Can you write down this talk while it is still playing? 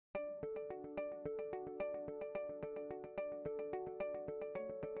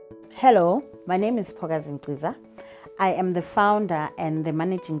Hello, my name is Pokazi Nkciza. I am the founder and the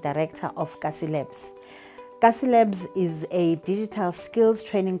managing director of Kasi Labs. Kasi Labs is a digital skills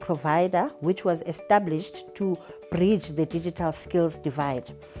training provider which was established to bridge the digital skills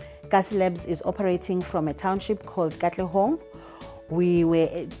divide. Kasi Labs is operating from a township called Datacomb.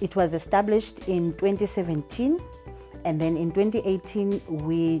 It was established in 2017, and then in 2018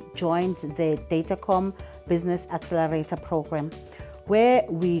 we joined the Datacomb Business Accelerator Program, where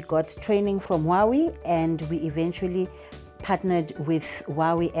we got training from Huawei, and we eventually partnered with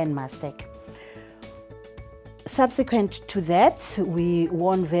Huawei and Mastec. Subsequent to that, we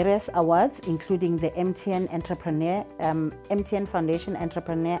won various awards, including the MTN Foundation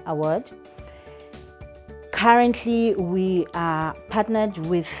Entrepreneur Award. Currently, we are partnered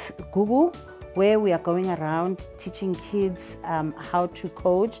with Google, where we are going around teaching kids how to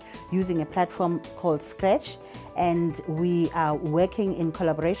code using a platform called Scratch. And we are working in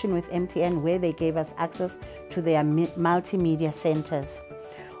collaboration with MTN, where they gave us access to their multimedia centers.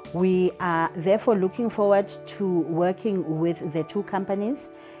 We are therefore looking forward to working with the two companies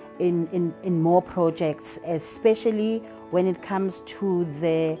in more projects, especially when it comes to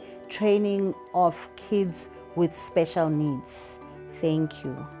the training of kids with special needs. Thank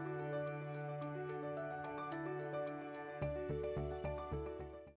you.